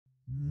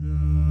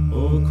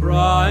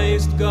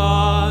Christ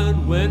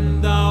God,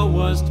 when thou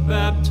wast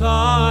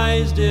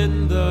baptized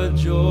in the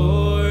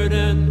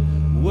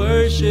Jordan,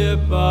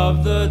 worship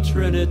of the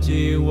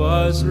Trinity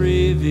was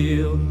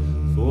revealed.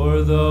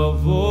 For the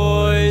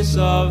voice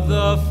of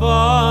the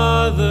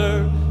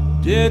Father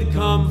did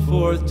come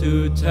forth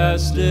to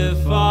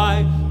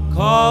testify,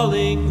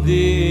 calling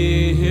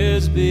thee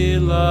his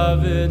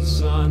beloved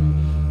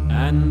Son.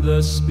 And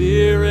the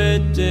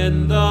Spirit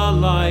in the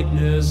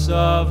likeness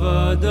of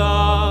a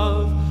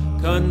dove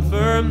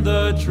confirmed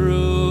the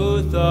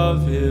truth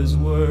of his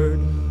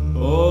word.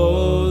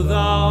 O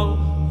thou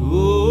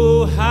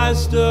who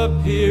hast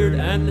appeared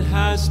and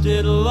hast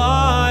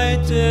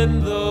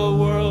enlightened the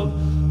world,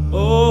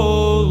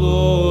 O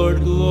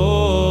Lord,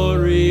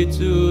 glory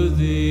to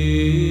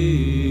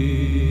thee.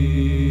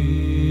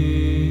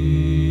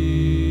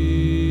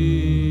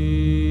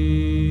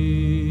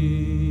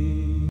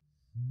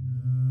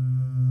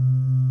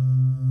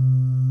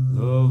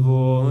 The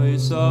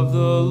voice of the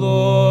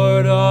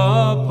Lord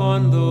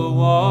upon the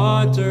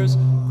waters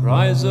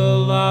cries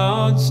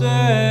aloud,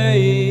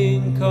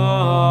 saying,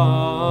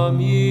 Come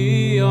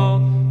ye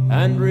all,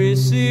 and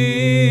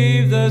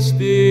receive the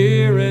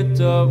Spirit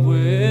of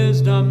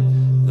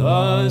wisdom,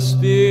 the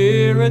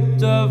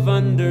Spirit of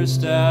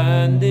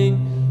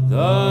understanding,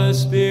 the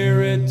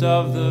Spirit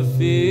of the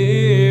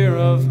fear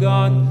of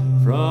God,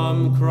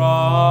 from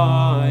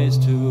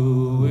Christ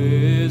who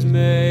is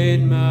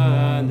made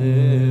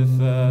manifest.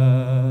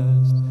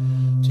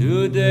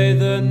 Today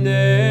the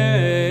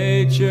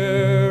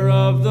nature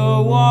of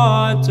the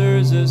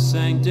waters is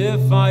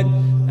sanctified,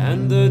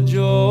 and the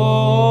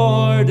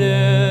Jordan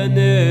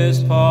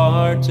is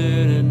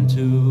parted in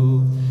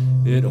two.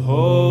 It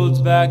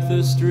holds back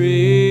the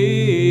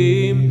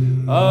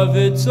stream of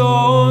its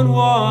own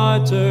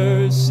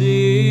waters,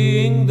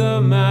 seeing the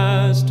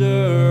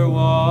Master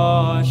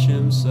wash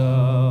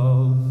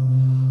himself.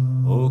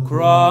 O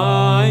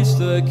Christ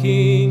the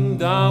King,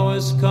 thou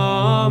hast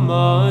come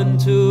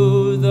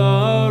unto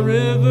the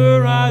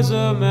river as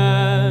a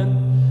man,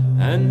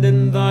 and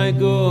in thy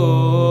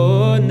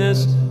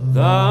goodness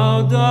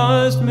thou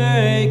dost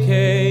make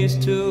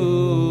haste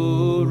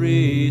to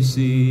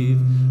receive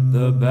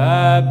the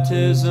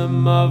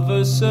baptism of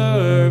a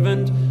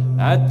servant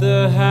at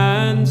the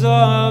hands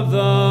of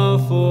the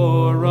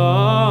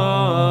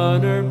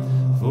forerunner,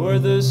 for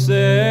the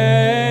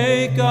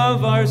sake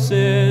of our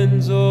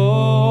sins,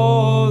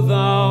 O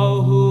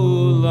thou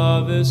who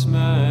lovest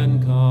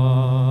mankind.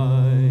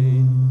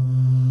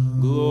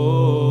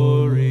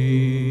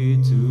 Glory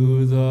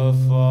to the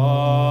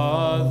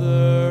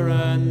Father,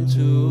 and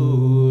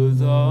to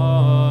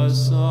the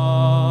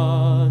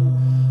Son,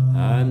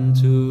 and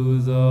to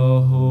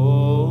the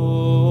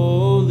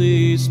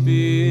Holy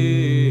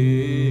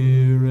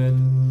Spirit,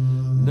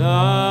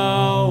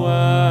 now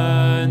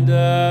and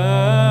ever,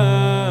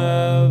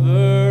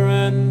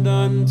 and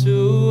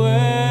unto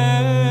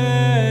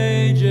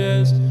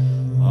ages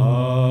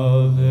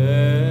of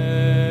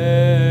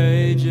ages.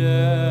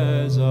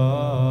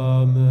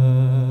 Amen.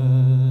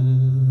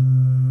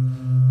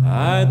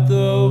 At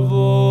the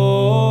voice